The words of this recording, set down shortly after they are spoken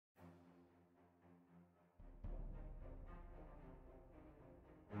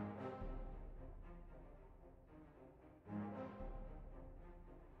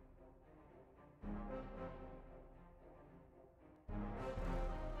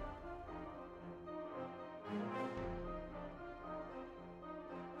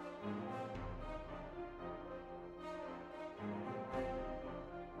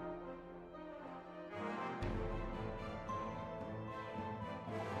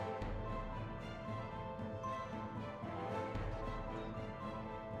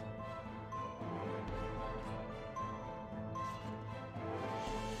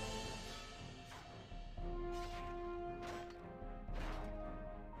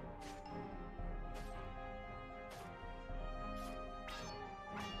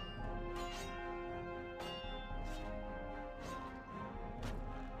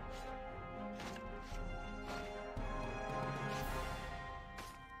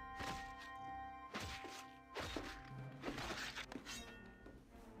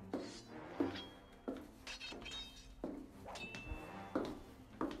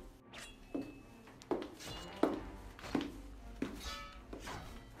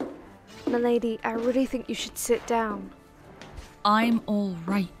Milady, I really think you should sit down. I'm all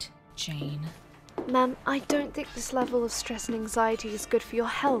right, Jane. Ma'am, I don't think this level of stress and anxiety is good for your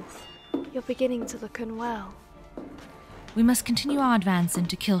health. You're beginning to look unwell. We must continue our advance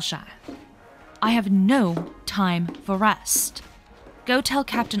into Killshire. I have no time for rest. Go tell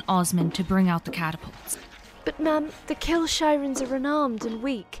Captain Osmond to bring out the catapults. But ma'am, the Killshirans are unarmed and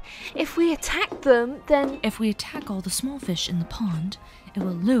weak. If we attack them, then... If we attack all the small fish in the pond, it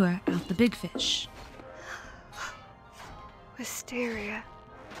will lure out the big fish. Wisteria.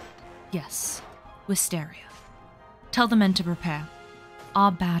 Yes, Wisteria. Tell the men to prepare.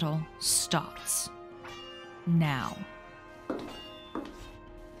 Our battle starts now.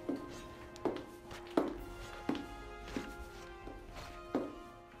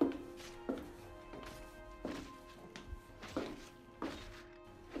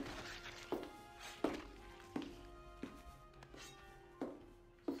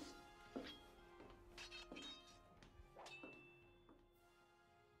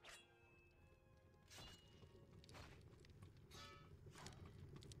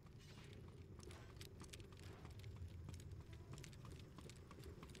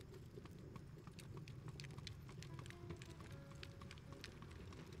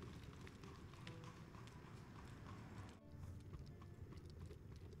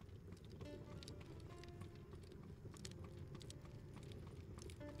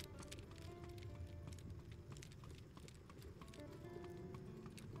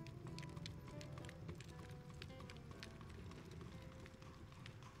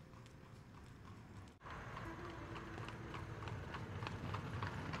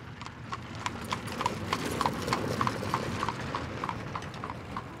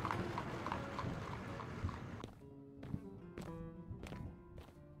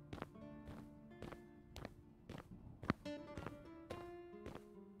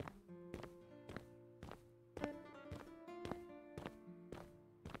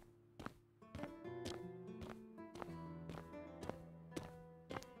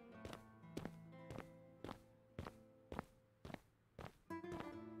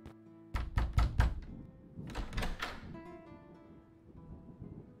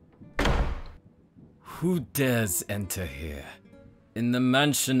 Who dares enter here? In the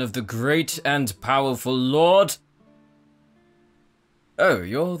mansion of the great and powerful lord? Oh,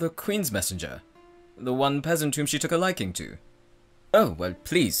 you're the Queen's messenger. The one peasant whom she took a liking to. Oh, well,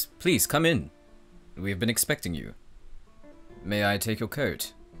 please, please, come in. We've been expecting you. May I take your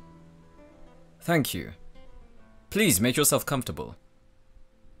coat? Thank you. Please make yourself comfortable.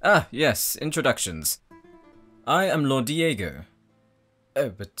 Ah, yes, introductions. I am Lord Diego. Oh,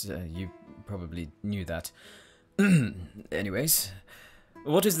 but you probably knew that. Anyways,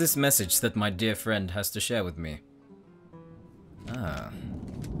 what is this message that my dear friend has to share with me? Ah.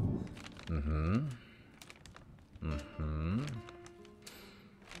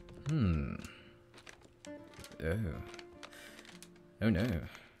 Oh. Oh no.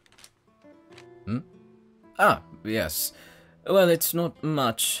 Ah, yes. Well, it's not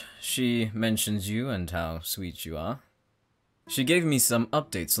much. She mentions you and how sweet you are. She gave me some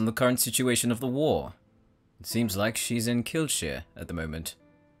updates on the current situation of the war. It seems like she's in Killshire at the moment.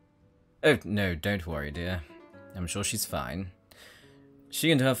 Oh, no, don't worry, dear. I'm sure she's fine.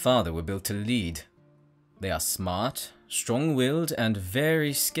 She and her father were built to lead. They are smart, strong-willed, and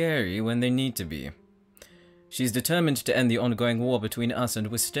very scary when they need to be. She's determined to end the ongoing war between us and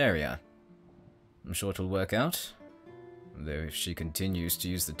Wisteria. I'm sure it'll work out. Though if she continues to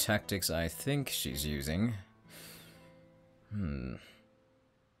use the tactics I think she's using...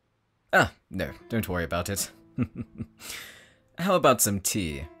 Ah, no, don't worry about it. How about some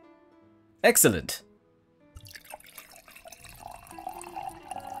tea? Excellent!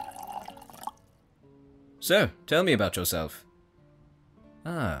 So, tell me about yourself.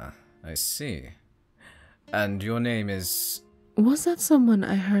 Ah, I see. And your name is... Was that someone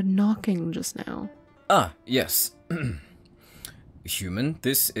I heard knocking just now? Ah, yes. Human,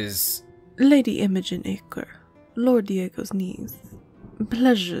 this is... Lady Imogen Acer, Lord Diego's niece.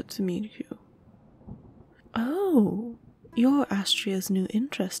 Pleasure to meet you. Oh, you're Astria's new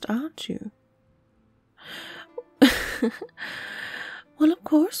interest, aren't you? Well, of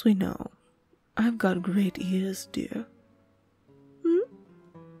course we know. I've got great ears, dear.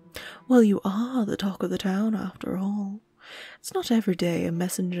 Well, you are the talk of the town, after all. It's not every day a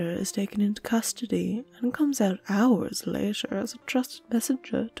messenger is taken into custody and comes out hours later as a trusted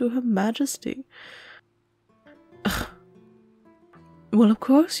messenger to Her Majesty. Well, of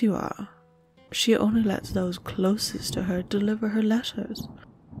course you are. She only lets those closest to her deliver her letters.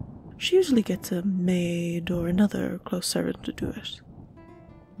 She usually gets a maid or another close servant to do it.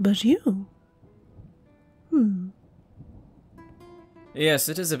 But you? Yes,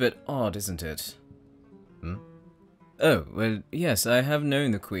 it is a bit odd, isn't it? Oh, well, yes, I have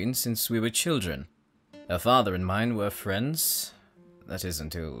known the Queen since we were children. Her father and mine were friends. That is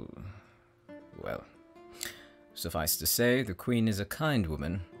until... well... Suffice to say, the Queen is a kind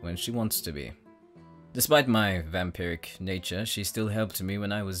woman when she wants to be. Despite my vampiric nature, she still helped me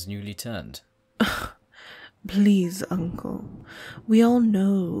when I was newly turned. Please, Uncle. We all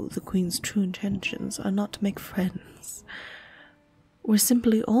know the Queen's true intentions are not to make friends. We're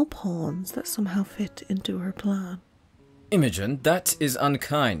simply all pawns that somehow fit into her plan. Imogen, that is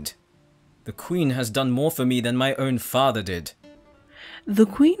unkind. The Queen has done more for me than my own father did. The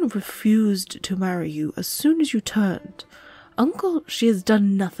Queen refused to marry you as soon as you turned. Uncle, she has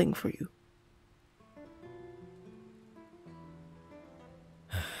done nothing for you.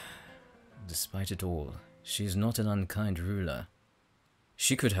 Despite it all, she is not an unkind ruler.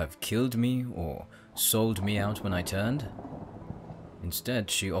 She could have killed me or sold me out when I turned.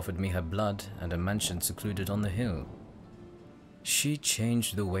 Instead, she offered me her blood and a mansion secluded on the hill. She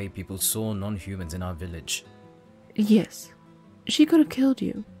changed the way people saw non-humans in our village. Yes, she could have killed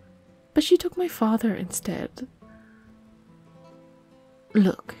you, but she took my father instead.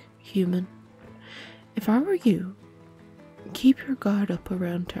 Look, human, if I were you, keep your guard up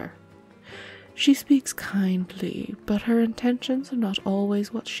around her. She speaks kindly, but her intentions are not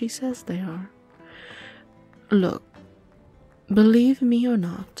always what she says they are. Look, believe me or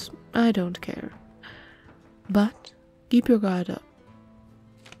not, I don't care. But keep your guard up.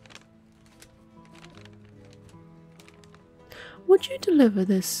 Would you deliver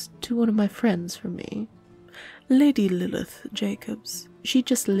this to one of my friends for me? Lady Lilith Jacobs. She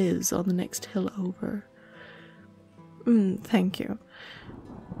just lives on the next hill over. Thank you.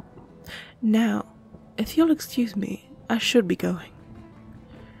 Now, if you'll excuse me, I should be going.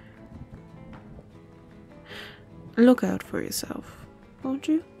 Look out for yourself, won't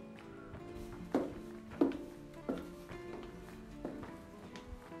you?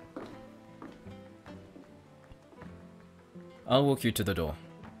 I'll walk you to the door.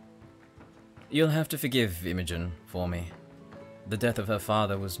 You'll have to forgive Imogen for me. The death of her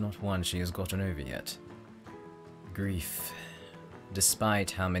father was not one she has gotten over yet. Grief.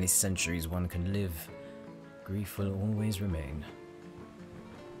 Despite how many centuries one can live, grief will always remain.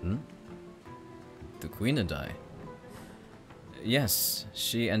 The Queen and I? Yes,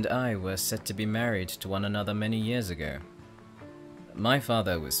 she and I were set to be married to one another many years ago. My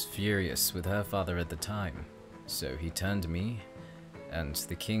father was furious with her father at the time, so he turned me, and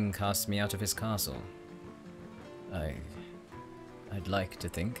the king cast me out of his castle. I'd like to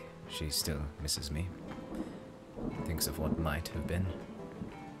think she still misses me. Thinks of what might have been.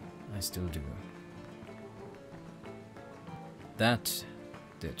 I still do. That,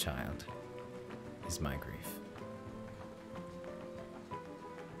 dear child, is my grief.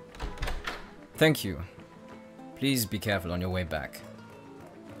 Thank you. Please be careful on your way back.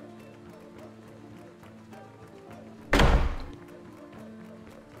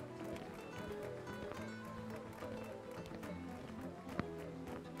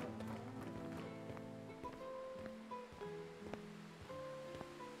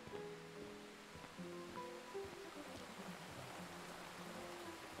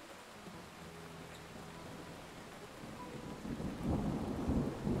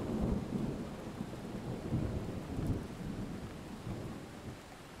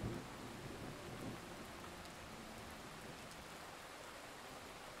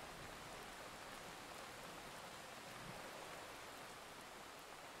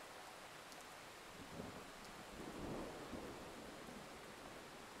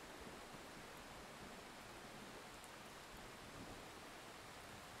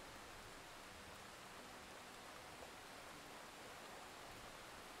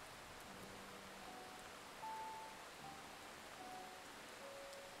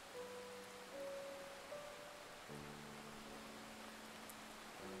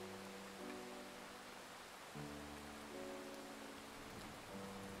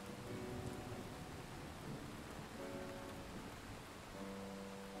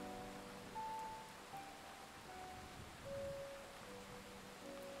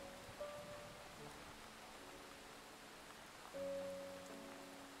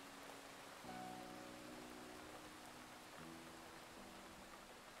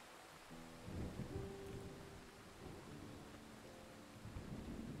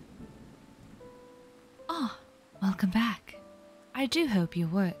 Welcome back. I do hope your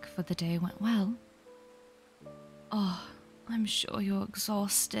work for the day went well. Oh, I'm sure you're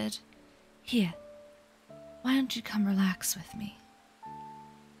exhausted. Here, why don't you come relax with me?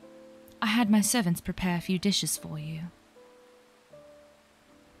 I had my servants prepare a few dishes for you.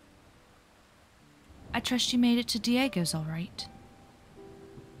 I trust you made it to Diego's all right.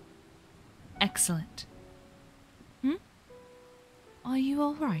 Excellent. Are you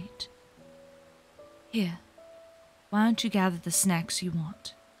all right? Here, why don't you gather the snacks you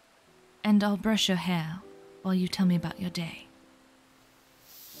want? And I'll brush your hair while you tell me about your day.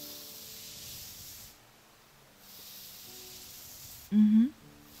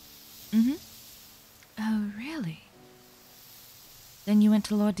 Oh, really? Then you went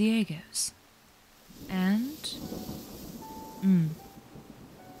to Lord Diego's. And?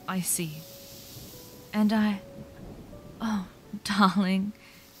 I see. And oh, darling,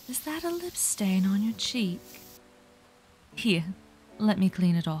 is that a lip stain on your cheek? Here, let me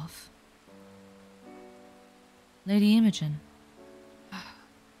clean it off. Lady Imogen.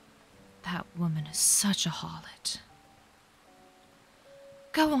 That woman is such a harlot.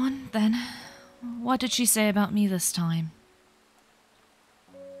 Go on, then. What did she say about me this time?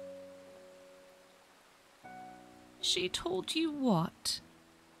 She told you what?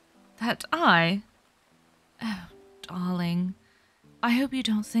 That I? Oh, darling. I hope you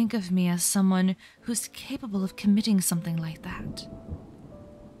don't think of me as someone who's capable of committing something like that.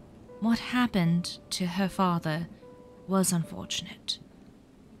 What happened to her father was unfortunate,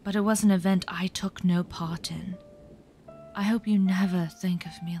 but it was an event I took no part in. I hope you never think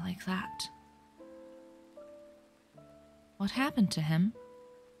of me like that. What happened to him?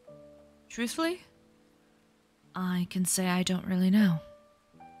 Truthfully, I can say I don't really know.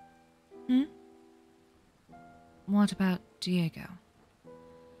 What about Diego?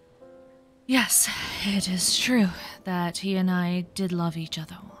 Yes, it is true that he and I did love each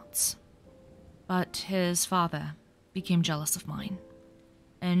other once. But his father became jealous of mine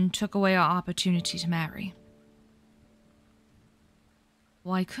and took away our opportunity to marry.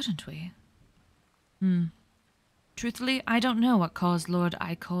 Why couldn't we? Truthfully, I don't know what caused Lord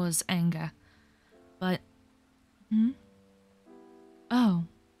Icor's anger, but... Oh,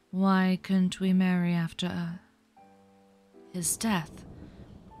 why couldn't we marry after his death?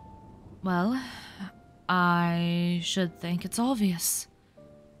 Well, I should think it's obvious.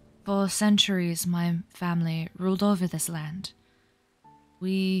 For centuries, my family ruled over this land.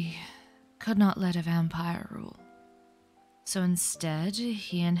 We could not let a vampire rule. So instead,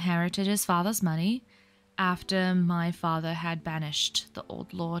 he inherited his father's money after my father had banished the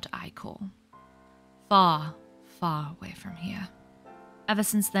old Lord Icor. Far, far away from here. Ever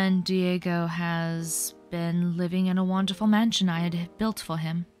since then, Diego has been living in a wonderful mansion I had built for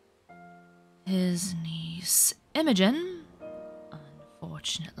him. His niece, Imogen,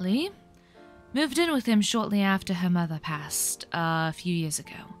 unfortunately, moved in with him shortly after her mother passed a few years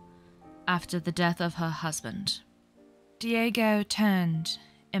ago, after the death of her husband. Diego turned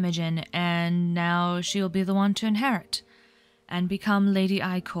Imogen, and now she'll be the one to inherit and become Lady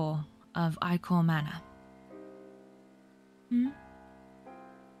Icor of Icor Manor.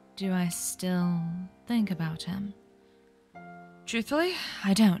 Do I still think about him? Truthfully,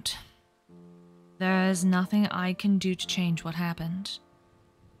 I don't. There's nothing I can do to change what happened.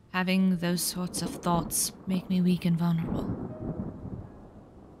 Having those sorts of thoughts make me weak and vulnerable.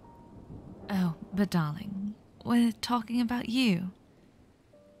 Oh, but darling, we're talking about you.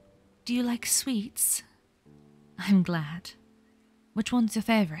 Do you like sweets? I'm glad. Which one's your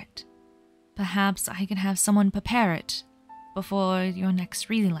favorite? Perhaps I can have someone prepare it before your next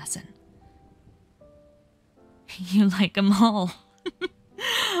reading lesson. You like them all.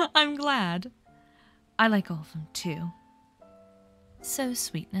 I'm glad. I like all of them too. So,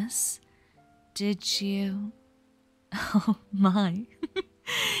 Sweetness, did you... Oh my,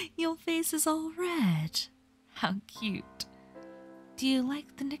 your face is all red. How cute. Do you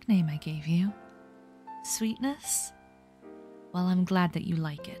like the nickname I gave you? Sweetness? Well, I'm glad that you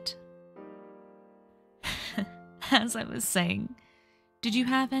like it. As I was saying, did you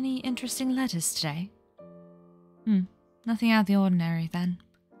have any interesting letters today? Nothing out of the ordinary then.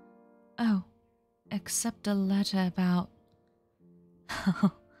 Oh, except a letter about...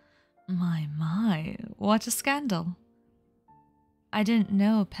 Oh, my, what a scandal. I didn't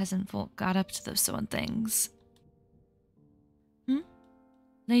know peasant folk got up to those sort of things.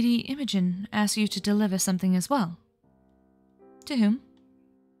 Lady Imogen asked you to deliver something as well. To whom?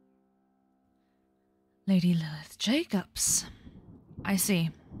 Lady Lilith Jacobs. I see.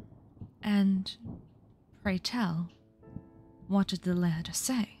 And, pray tell, what did the letter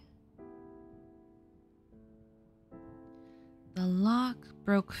say? The lock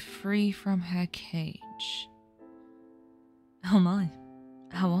broke free from her cage. Oh my,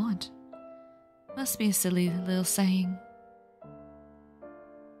 how odd. Must be a silly little saying.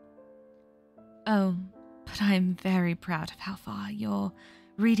 Oh, but I'm very proud of how far your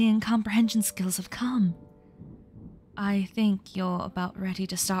reading and comprehension skills have come. I think you're about ready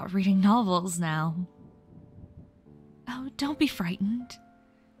to start reading novels now. Oh, don't be frightened.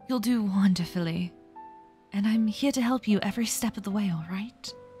 You'll do wonderfully. And I'm here to help you every step of the way, all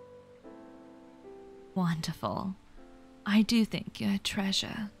right? Wonderful. I do think you're a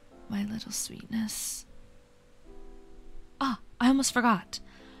treasure, my little sweetness. Ah, I almost forgot.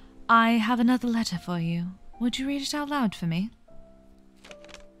 I have another letter for you. Would you read it out loud for me?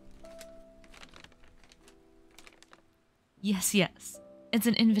 Yes, yes. It's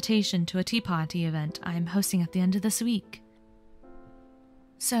an invitation to a tea party event I'm hosting at the end of this week.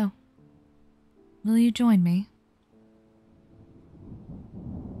 So, will you join me?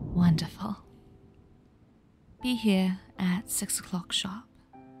 Wonderful. Be here at 6 o'clock sharp.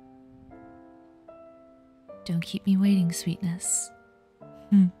 Don't keep me waiting, sweetness.